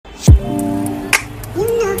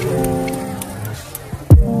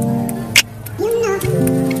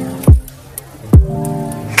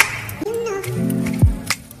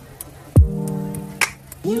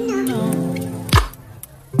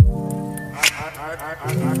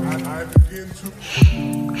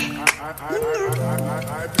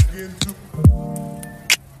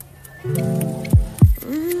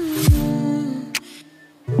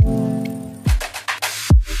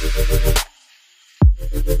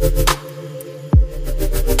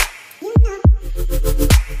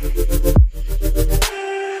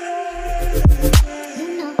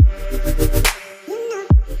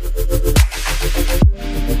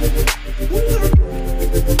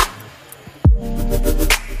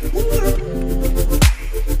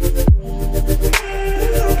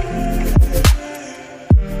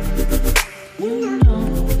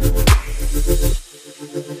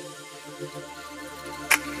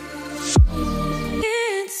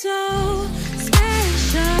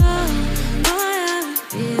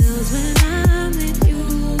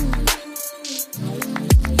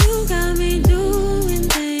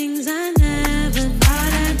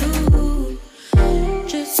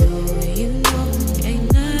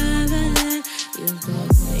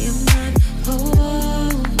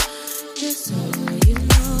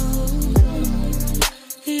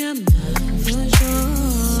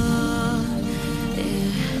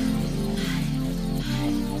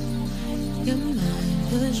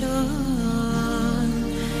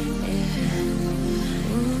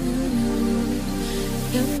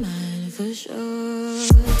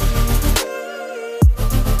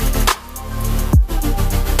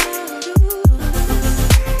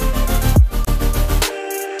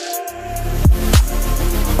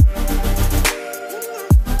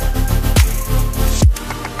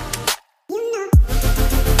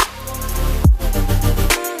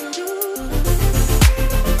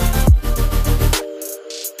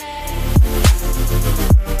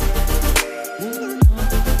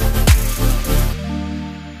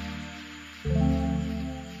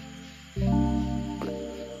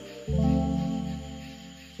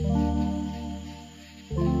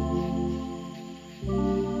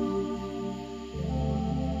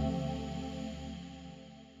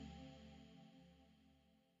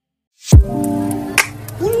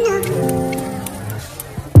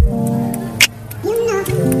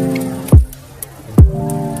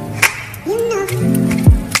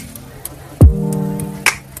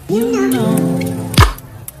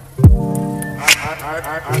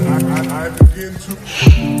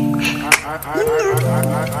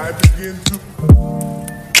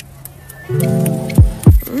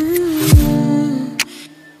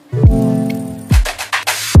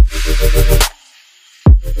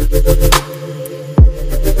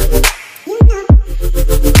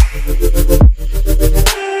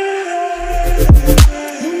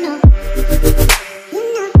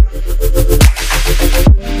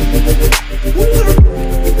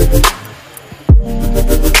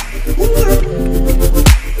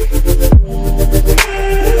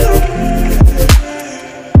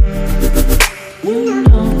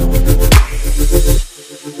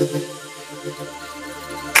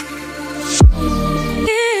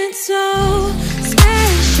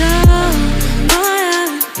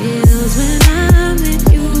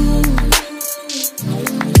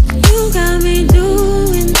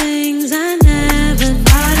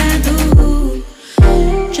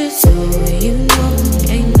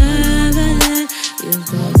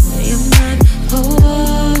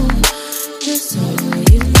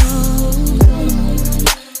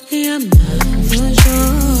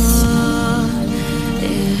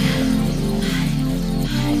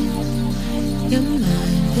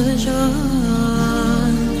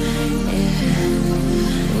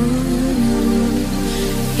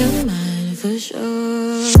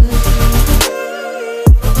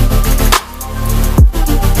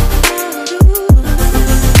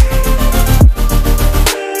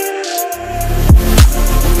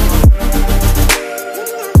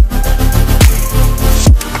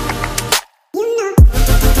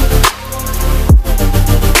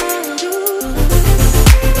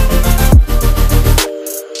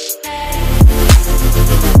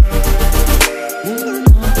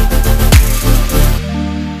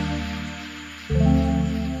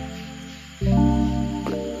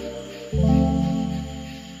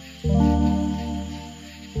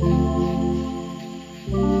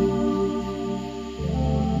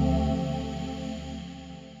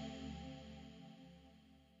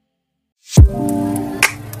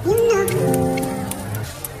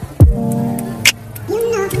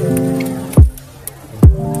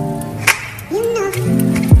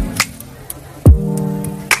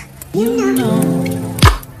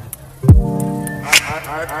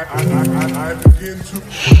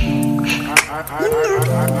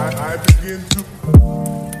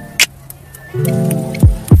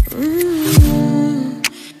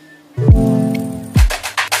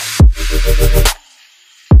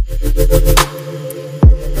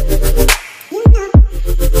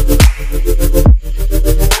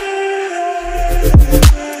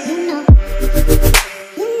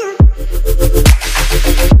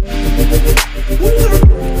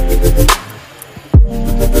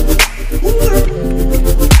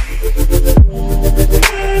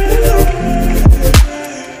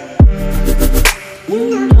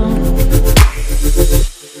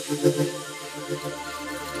It's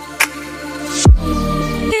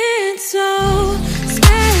so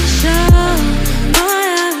special, boy,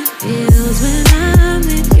 how it feels when I'm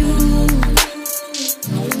with you.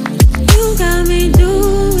 You got me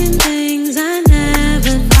doing things I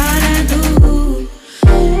never thought I'd do.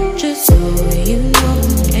 Just so you know,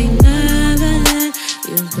 ain't never let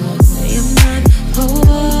you go. You're my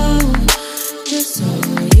home. Just so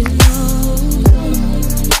you know,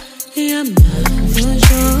 you're mine for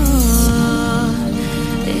sure.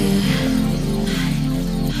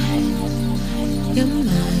 You're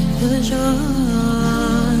mine for sure,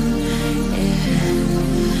 yeah.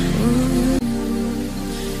 Ooh,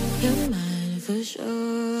 you're mine for sure.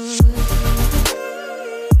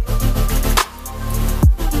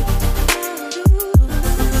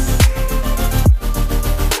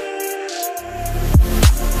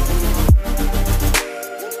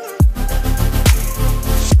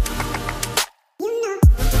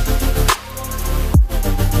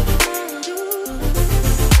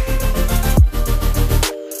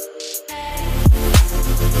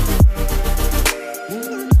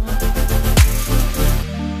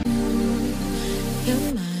 You're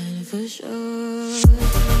mine for sure.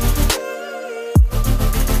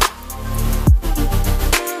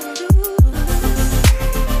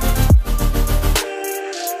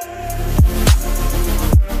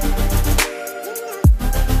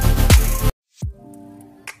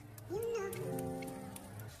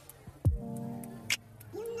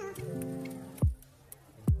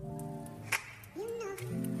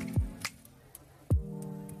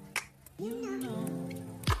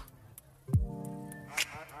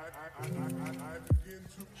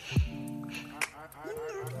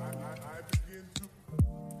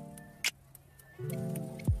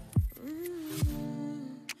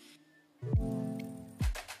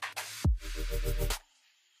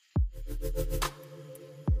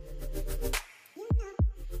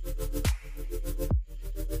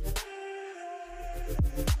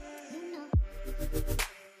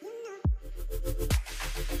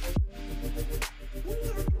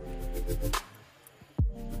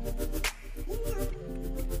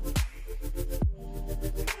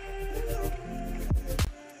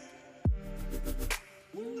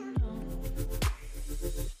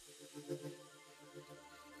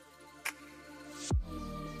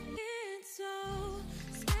 It's so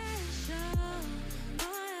special, boy,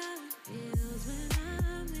 how it feels when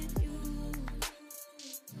I'm with you.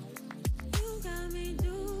 You got me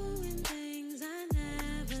doing things I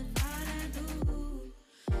never thought I'd do.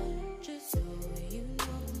 Just so you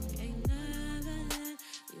know, ain't never let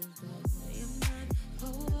you go. You're my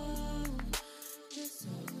home. Just so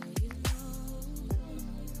you know,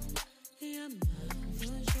 you're mine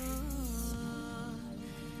for sure,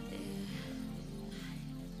 yeah.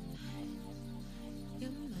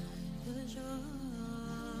 You're mine for sure,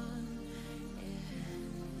 yeah.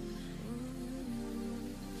 Ooh,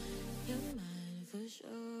 you're mine for sure.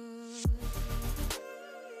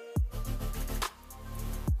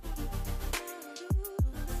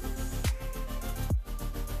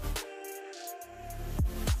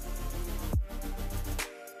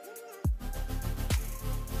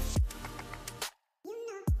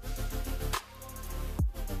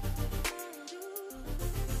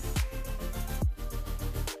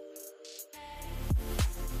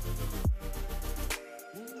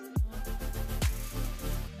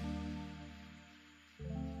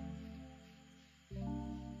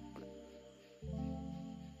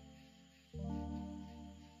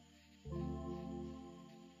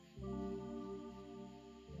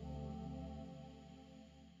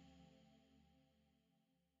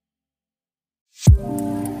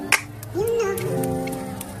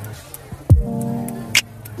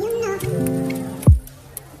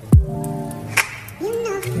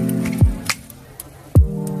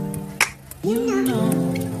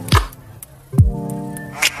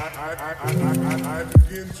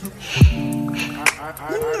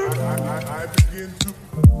 I begin to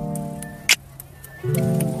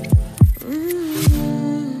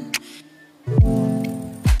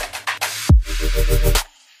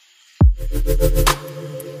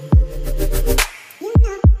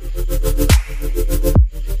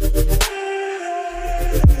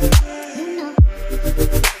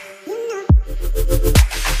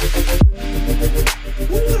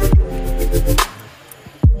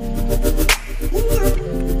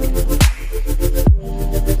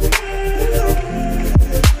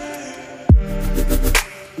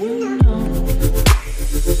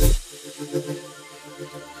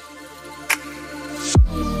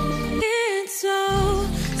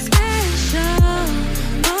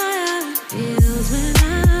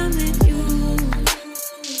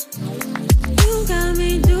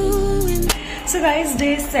So guys,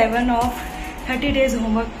 day 7 of 30 days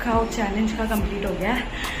homework challenge का complete हो गया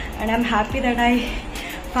and I'm happy that I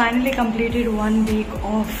finally completed 1 week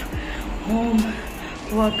of home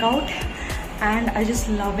workout and I just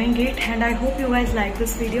loving it, and I hope you guys like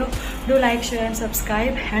this video. Do like, share and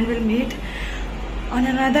subscribe, and we'll meet on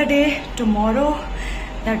another day tomorrow.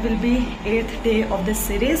 That will be 8th day of this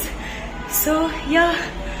series. So yeah,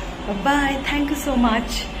 bye. Thank you so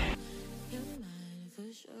much.